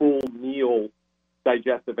a full meal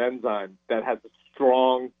digestive enzyme that has a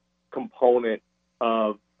strong component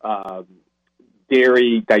of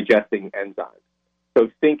dairy digesting enzymes. So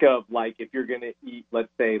think of like if you're going to eat, let's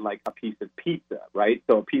say, like a piece of pizza, right?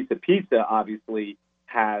 So a piece of pizza obviously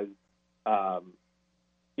has,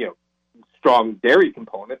 strong dairy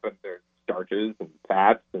component, but there's starches and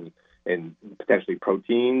fats and potentially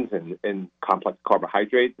proteins and complex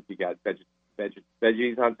carbohydrates if you got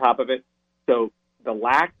veggies on top of it. So the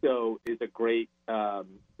Lacto is a great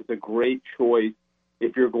choice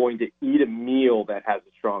if you're going to eat a meal that has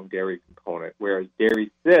a strong dairy component, whereas Dairy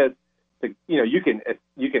Assist, you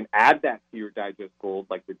can add that to your Digest Gold,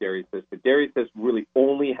 like the Dairy Assist. But Dairy Assist really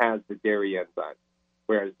only has the dairy enzymes,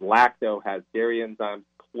 whereas Lacto has dairy enzymes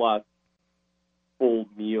plus full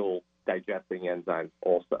meal digesting enzymes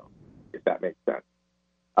also, if that makes sense.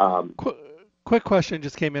 Quick question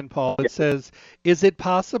just came in, Paul. It says, is it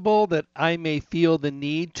possible that I may feel the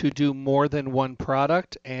need to do more than one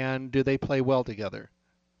product, and do they play well together?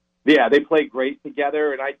 Yeah, they play great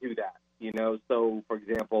together, and I do that. So for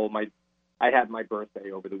example, I had my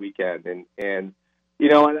birthday over the weekend, and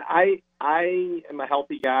I am a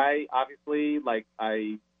healthy guy, obviously. Like,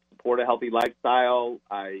 I support a healthy lifestyle.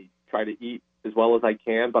 I try to eat as well as I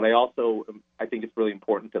can, but I think it's really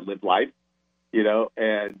important to live life,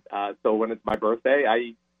 and so when it's my birthday,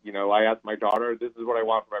 I ask my daughter, this is what I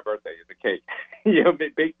want for my birthday, is a cake.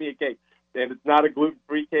 Bake me a cake. And it's not a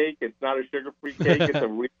gluten-free cake. It's not a sugar-free cake.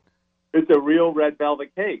 It's a real red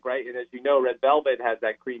velvet cake, right? And as you know, red velvet has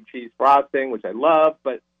that cream cheese frosting, which I love,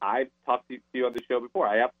 but I've talked to you on the show before.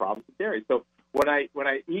 I have problems with dairy. So when I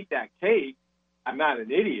eat that cake, I'm not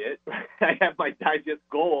an idiot. I have my Digest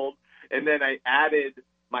Gold, and then I added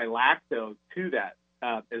my Lacto to that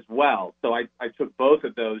as well. So I took both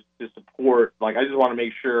of those to support, I just want to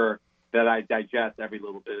make sure that I digest every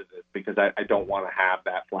little bit of this, because I don't want to have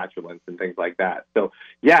that flatulence and things like that. So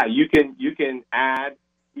yeah, you can add,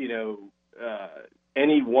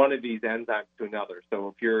 any one of these enzymes to another.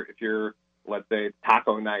 So if you're let's say it's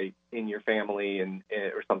taco night in your family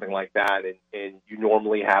or something like that, and you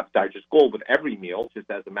normally have Digest Gold with every meal, just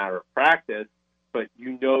as a matter of practice, but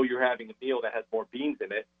you're having a meal that has more beans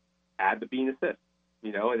in it, add the Bean Assist.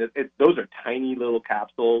 And those are tiny little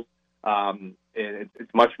capsules, and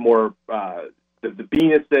it's much more. The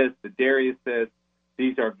Bean Assist, the Dairy Assist,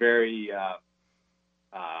 these are very,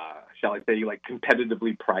 shall I say, like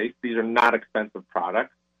competitively priced. These are not expensive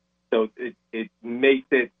products, so it makes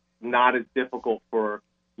it not as difficult for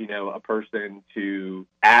a person to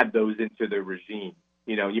add those into their regime.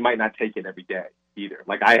 You might not take it every day either.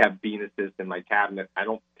 Like, I have Bean Assist in my cabinet. I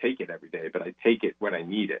don't take it every day, but I take it when I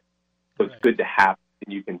need it. So it's good to have,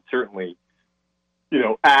 and you can certainly,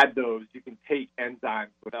 add those. You can take enzymes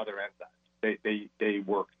with other enzymes. They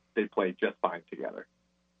work. They play just fine together.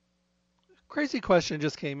 Crazy question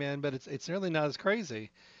just came in, but it's really not as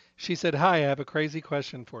crazy. She said, "Hi, I have a crazy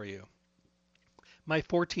question for you. My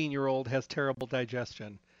 14-year-old has terrible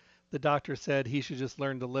digestion. The doctor said he should just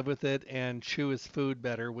learn to live with it and chew his food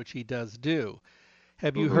better, which he does do.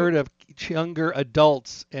 Have you heard of younger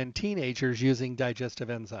adults and teenagers using digestive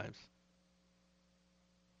enzymes?"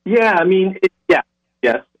 Yeah, I mean, yes.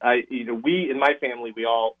 We in my family we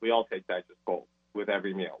all take Digest-Gold with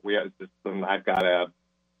every meal. I've got a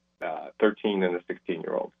 13 and a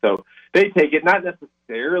 16-year-old, so they take it not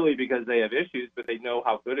necessarily because they have issues, but they know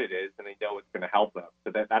how good it is and they know it's going to help them.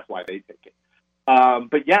 So that's why they take it.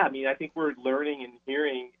 But yeah, I mean, I think we're learning and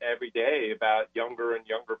hearing every day about younger and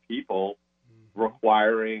younger people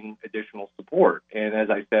requiring additional support. And as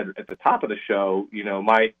I said at the top of the show,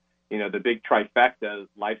 the big trifecta: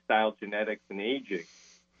 lifestyle, genetics, and aging.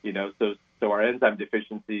 So our enzyme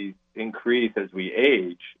deficiencies increase as we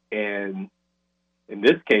age. And in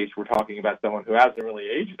this case, we're talking about someone who hasn't really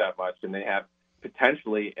aged that much, and they have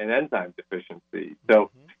potentially an enzyme deficiency. So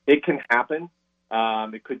it can happen.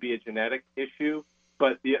 It could be a genetic issue.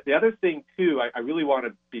 But the other thing, too, I really want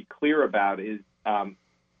to be clear about is to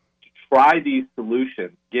try these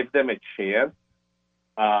solutions, give them a chance.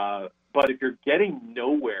 But if you're getting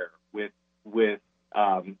nowhere with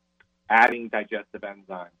adding digestive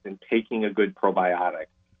enzymes and taking a good probiotic,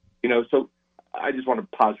 so I just want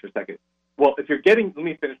to pause for a second. Well, if you're getting, let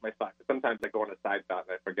me finish my thought, because sometimes I go on a side thought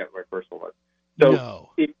and I forget what my first one was. So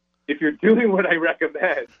if you're doing what I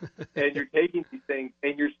recommend and you're taking these things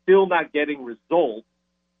and you're still not getting results,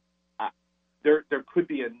 there could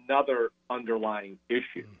be another underlying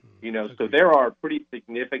issue. So there are pretty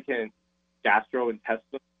significant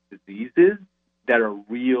gastrointestinal diseases that are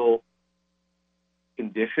real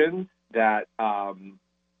conditions that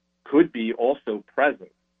could be also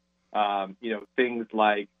present. Things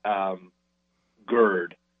like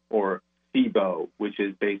GERD or SIBO, which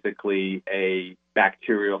is basically a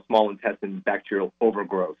small intestine bacterial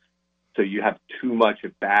overgrowth. So you have too much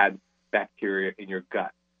of bad bacteria in your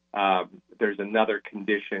gut. There's another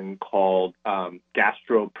condition called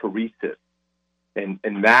gastroparesis.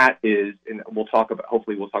 And that is, and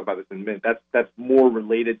hopefully we'll talk about this in a minute, that's more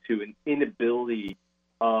related to an inability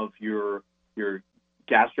of your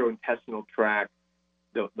gastrointestinal tract,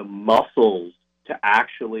 the muscles to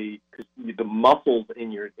actually, because the muscles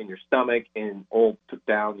in your stomach and all took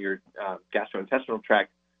down your gastrointestinal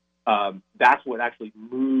tract, that's what actually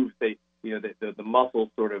moves the muscles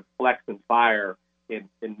sort of flex and fire and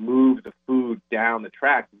move the food down the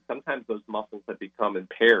tract. And sometimes those muscles have become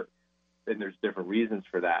impaired, and there's different reasons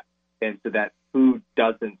for that. And so that food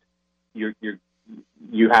doesn't,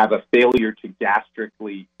 you have a failure to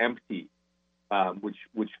gastrically empty,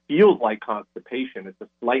 which feels like constipation. It's a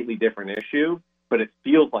slightly different issue, but it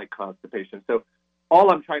feels like constipation. So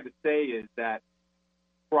all I'm trying to say is that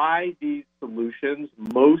try these solutions.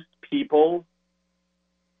 Most people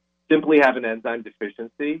simply have an enzyme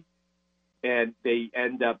deficiency, and they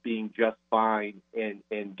end up being just fine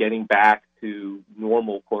and getting back to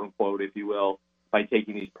normal, quote unquote, if you will, by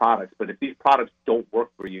taking these products. But if these products don't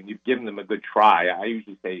work for you and you've given them a good try, I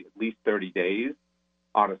usually say at least 30 days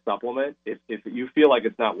on a supplement. If you feel like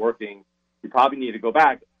it's not working, you probably need to go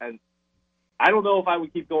back. And I don't know if I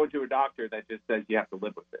would keep going to a doctor that just says you have to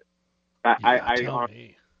live with it. I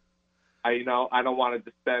don't want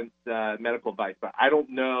to dispense medical advice, but I don't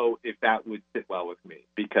know if that would sit well with me,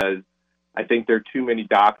 because I think there are too many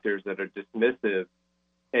doctors that are dismissive,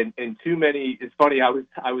 and too many. It's funny. I was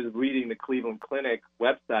reading the Cleveland Clinic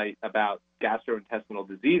website about gastrointestinal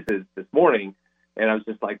diseases this morning, and I was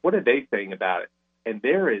just like, what are they saying about it? And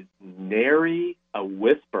there is nary a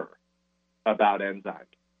whisper about enzymes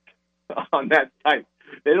on that site.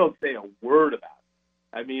 They don't say a word about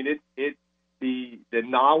it. I mean, it's the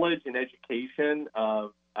knowledge and education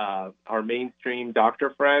of our mainstream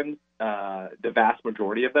doctor friends, the vast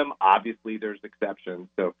majority of them. Obviously, there's exceptions.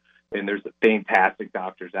 And there's fantastic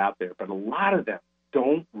doctors out there, but a lot of them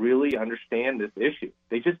don't really understand this issue.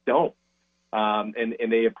 They just don't, and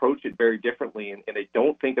they approach it very differently, and they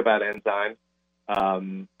don't think about enzymes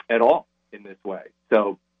at all in this way.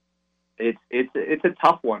 So it's a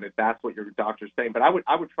tough one if that's what your doctor's saying. But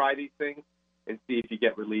I would try these things and see if you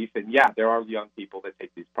get relief. And yeah, there are young people that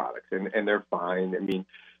take these products and they're fine. I mean,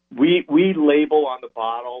 we label on the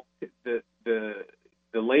bottle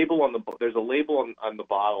the label on there's a label on the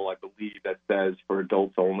bottle, I believe, that says for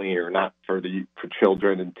adults only or not for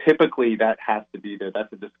children, and typically that has to be there.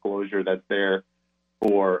 That's a disclosure that's there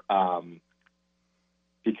for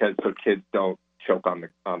because so kids don't choke on the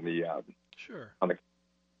Sure. on the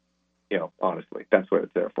honestly, that's what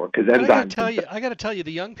it's there for. Because But enzymes. I got to tell you,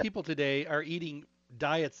 the young people today are eating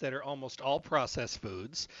diets that are almost all processed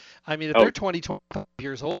foods. I mean, if Oh they're 25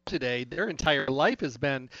 years old today, their entire life has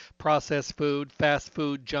been processed food, fast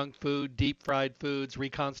food, junk food, deep fried foods,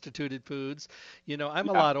 reconstituted foods. I'm a yeah,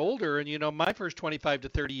 lot older, and my first 25 to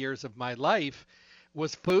 30 years of my life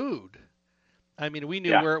was food. I mean, we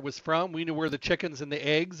knew yeah, where it was from. We knew where the chickens and the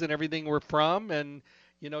eggs and everything were from. And,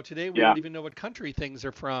 today we yeah. don't even know what country things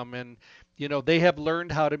are from. And, they have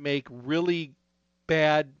learned how to make really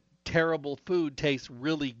bad, terrible food taste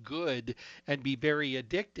really good and be very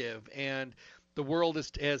addictive. And the world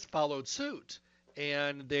has followed suit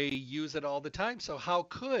and they use it all the time. So, how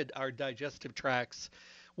could our digestive tracts,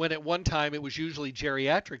 when at one time it was usually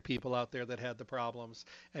geriatric people out there that had the problems,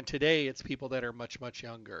 and today it's people that are much, much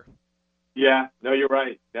younger? Yeah, no, you're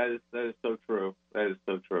right. That is so true. That is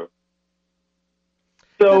so true.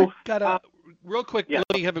 Got a, So, got a real quick. yeah,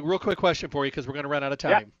 Let me have a real quick question for you because we're going to run out of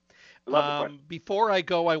yeah, time. I love the question. Before I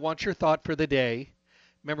go, I want your thought for the day.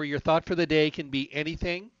 Remember, your thought for the day can be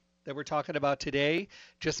anything that we're talking about today.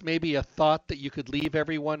 Just maybe a thought that you could leave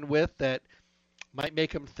everyone with that might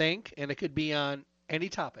make them think, and it could be on any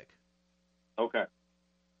topic. Okay.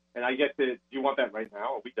 And I get to. Do you want that right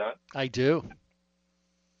now? Are we done? I do.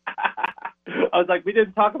 I was like, we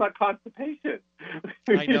didn't talk about constipation.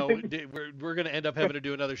 I know we're going to end up having to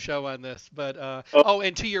do another show on this, but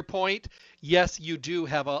and to your point, yes, you do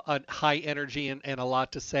have a high energy and a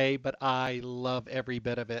lot to say, but I love every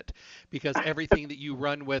bit of it because everything that you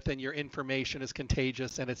run with and your information is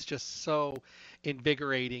contagious, and it's just so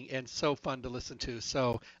invigorating and so fun to listen to.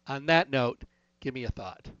 So on that note, give me a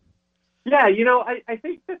thought. Yeah, I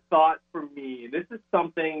think the thought for me, this is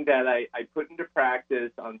something that I put into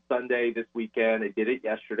practice on Sunday this weekend. I did it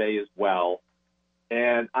yesterday as well.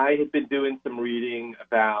 And I had been doing some reading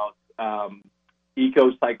about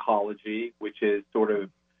eco-psychology, which is sort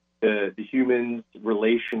of the human's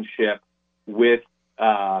relationship with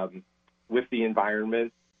the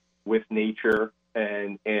environment, with nature,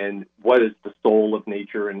 and what is the soul of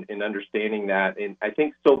nature, and understanding that. And I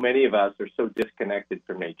think so many of us are so disconnected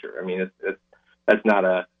from nature. I mean, that's not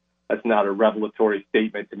a revelatory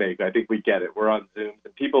statement to make. I think we get it. We're on Zooms,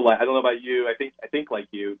 and people I don't know about you. I think like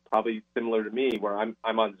you, probably similar to me, where I'm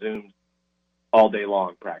on Zooms all day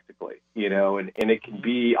long practically. And it can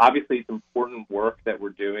be, obviously it's important work that we're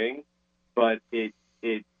doing, but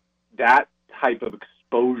that type of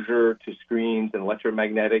exposure to screens and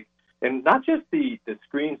electromagnetic. And not just the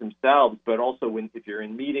screens themselves, but also if you're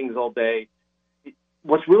in meetings all day,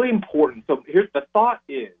 what's really important. So here's the thought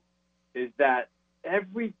is that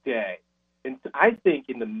every day, and I think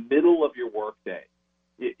in the middle of your workday,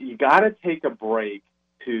 you got to take a break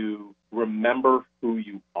to remember who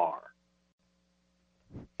you are.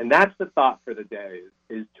 And that's the thought for the day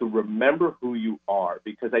is to remember who you are,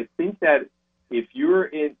 because I think that if you're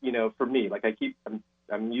in, for me, like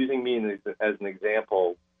I'm using me as an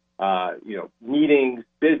example. Meetings,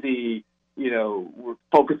 busy, we're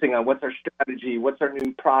focusing on what's our strategy, what's our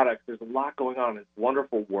new product. There's a lot going on. It's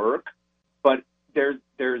wonderful work, but there's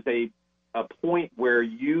a point where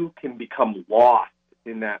you can become lost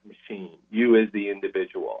in that machine, you as the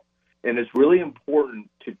individual. And it's really important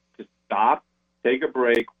to stop, take a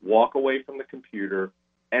break, walk away from the computer,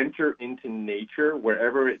 enter into nature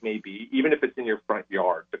wherever it may be, even if it's in your front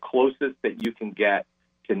yard, the closest that you can get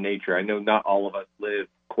to nature. I know not all of us live,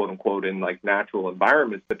 quote unquote, in like natural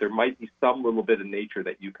environments, but there might be some little bit of nature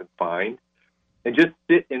that you can find, and just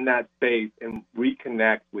sit in that space and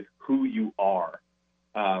reconnect with who you are.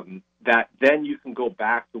 That then you can go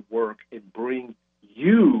back to work and bring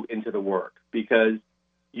you into the work, because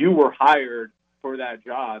you were hired for that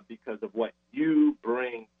job because of what you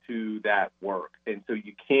bring to that work. And so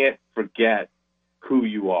you can't forget who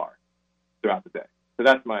you are throughout the day. So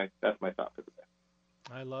that's my thought for the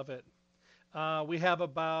day. I love it. We have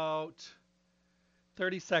about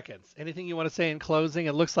 30 seconds. Anything you want to say in closing?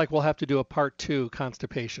 It looks like we'll have to do a part 2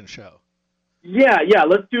 constipation show. Yeah.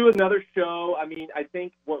 Let's do another show. I mean, I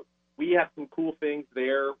think we have some cool things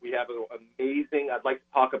there. We have an amazing, I'd like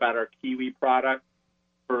to talk about our Kiwi product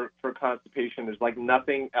for constipation. There's like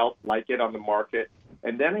nothing else like it on the market.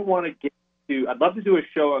 And then I'd love to do a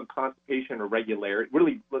show on constipation or regularity.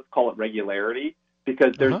 Really, let's call it regularity,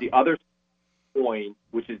 because there's the other point,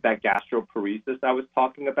 which is that gastroparesis I was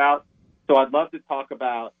talking about. So I'd love to talk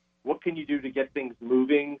about what can you do to get things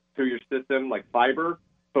moving through your system, like fiber,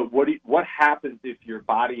 but what happens if your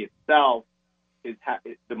body itself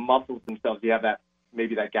the muscles themselves, you have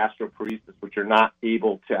maybe that gastroparesis, which you're not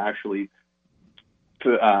able to actually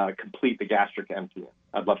complete the gastric emptying.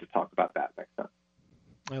 I'd love to talk about that next time.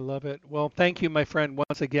 I love it. Well, thank you, my friend,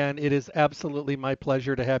 once again. It is absolutely my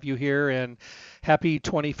pleasure to have you here, and happy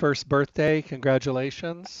 21st birthday.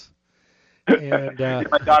 Congratulations. And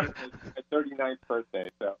my daughter's 39th birthday,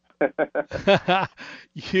 so.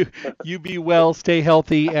 you be well, stay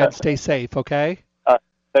healthy, and stay safe, okay?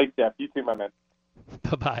 Thanks, Jeff. You too, my man.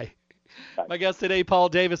 Bye-bye. Bye. My guest today, Paul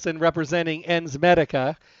Davison, representing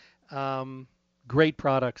Enzymedica. Great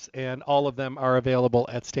products, and all of them are available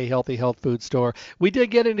at Stay Healthy Health Food Store. We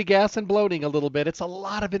did get into gas and bloating a little bit. It's a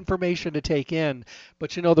lot of information to take in,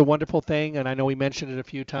 but you know the wonderful thing, and I know we mentioned it a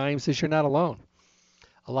few times, is you're not alone.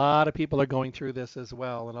 A lot of people are going through this as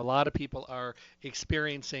well, and a lot of people are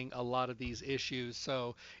experiencing a lot of these issues.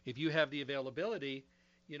 So if you have the availability,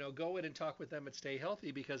 you know, go in and talk with them at Stay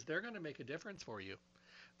Healthy, because they're going to make a difference for you.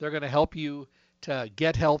 They're going to help you to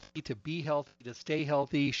get healthy, to be healthy, to stay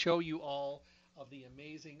healthy, show you all of the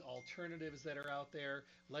amazing alternatives that are out there,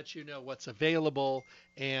 let you know what's available,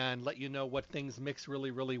 and let you know what things mix really,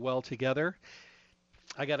 really well together.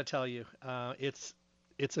 I got to tell you, it's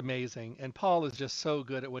amazing. And Paul is just so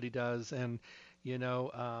good at what he does. And, you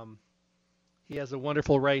know, he has a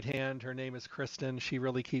wonderful right hand. Her name is Kristen. She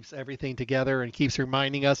really keeps everything together and keeps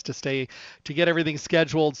reminding us to get everything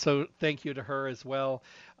scheduled. So thank you to her as well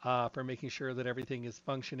for making sure that everything is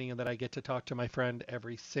functioning and that I get to talk to my friend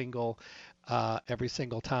every single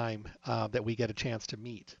time that we get a chance to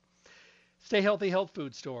meet. Stay Healthy Health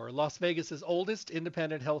Food Store, Las Vegas's oldest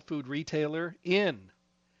independent health food retailer in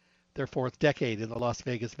their fourth decade in the Las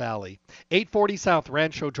Vegas Valley. 840 South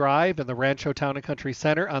Rancho Drive in the Rancho Town and Country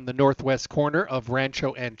Center on the northwest corner of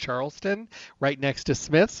Rancho and Charleston. Right next to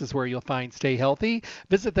Smith's is where you'll find Stay Healthy.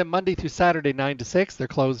 Visit them Monday through Saturday, 9 to 6. They're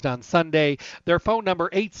closed on Sunday. Their phone number,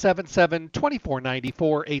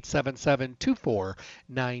 877-2494,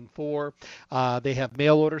 877-2494. They have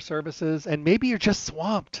mail order services, and maybe you're just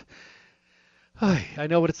swamped. I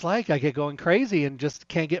know what it's like. I get going crazy and just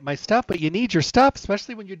can't get my stuff, but you need your stuff,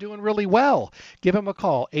 especially when you're doing really well. Give them a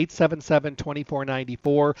call,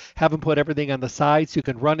 877-2494. Have them put everything on the side so you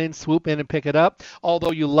can run in, swoop in, and pick it up. Although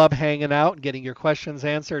you love hanging out and getting your questions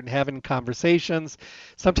answered and having conversations,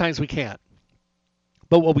 sometimes we can't.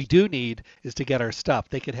 But what we do need is to get our stuff.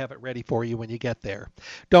 They can have it ready for you when you get there.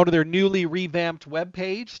 Go to their newly revamped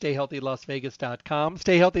webpage, StayHealthyLasVegas.com.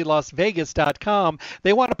 StayHealthyLasVegas.com.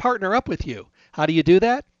 They want to partner up with you. How do you do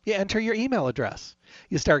that? You enter your email address.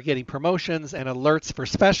 You start getting promotions and alerts for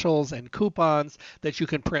specials and coupons that you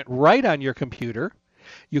can print right on your computer.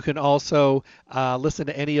 You can also listen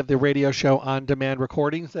to any of the radio show on-demand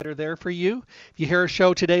recordings that are there for you. If you hear a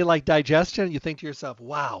show today like Digestion, you think to yourself,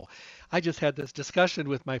 wow, I just had this discussion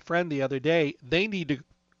with my friend the other day. They need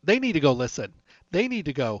to go listen. They need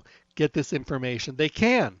to go get this information. They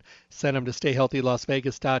can. Send them to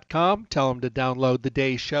StayHealthyLasVegas.com. Tell them to download the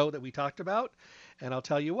day's show that we talked about. And I'll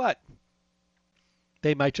tell you what,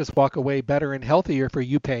 they might just walk away better and healthier for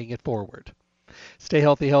you paying it forward. Stay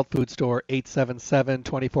Healthy Health Food Store,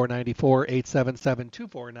 877-2494,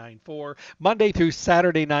 877-2494. Monday through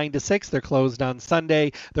Saturday, 9 to 6. They're closed on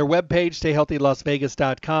Sunday. Their webpage,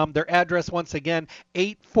 StayHealthyLasVegas.com. Their address, once again,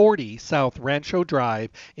 840 South Rancho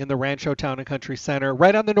Drive in the Rancho Town and Country Center,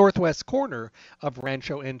 right on the northwest corner of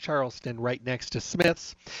Rancho and Charleston, right next to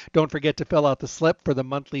Smith's. Don't forget to fill out the slip for the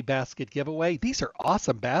monthly basket giveaway. These are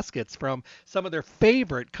awesome baskets from some of their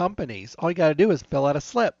favorite companies. All you got to do is fill out a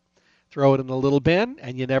slip. Throw it in a little bin,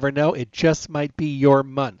 and you never know, it just might be your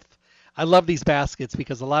month. I love these baskets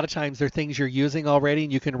because a lot of times they're things you're using already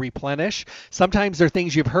and you can replenish. Sometimes they're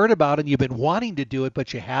things you've heard about and you've been wanting to do it,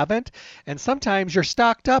 but you haven't. And sometimes you're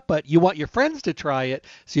stocked up, but you want your friends to try it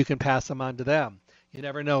so you can pass them on to them. You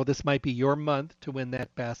never know, this might be your month to win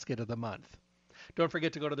that basket of the month. Don't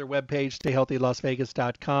forget to go to their webpage,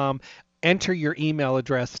 StayHealthyLasVegas.com. Enter your email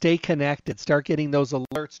address. Stay connected. Start getting those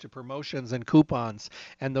alerts to promotions and coupons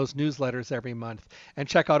and those newsletters every month. And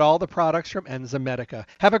check out all the products from Enzymedica.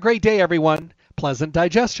 Have a great day, everyone. Pleasant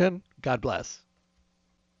digestion. God bless.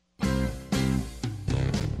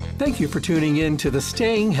 Thank you for tuning in to the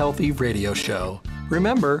Staying Healthy Radio Show.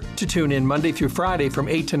 Remember to tune in Monday through Friday from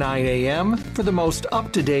 8 to 9 a.m. for the most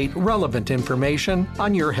up-to-date, relevant information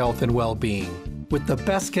on your health and well-being, with the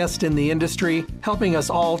best guest in the industry helping us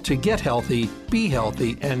all to get healthy, be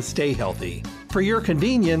healthy, and stay healthy. For your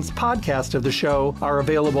convenience, podcasts of the show are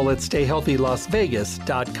available at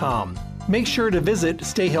StayHealthyLasVegas.com. Make sure to visit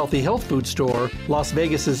Stay Healthy Health Food Store, Las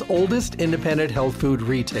Vegas's oldest independent health food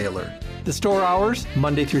retailer. The store hours,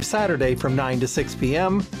 Monday through Saturday from 9 to 6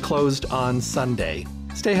 p.m., closed on Sunday.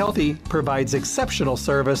 Stay Healthy provides exceptional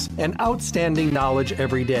service and outstanding knowledge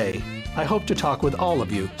every day. I hope to talk with all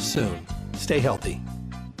of you soon. Stay healthy.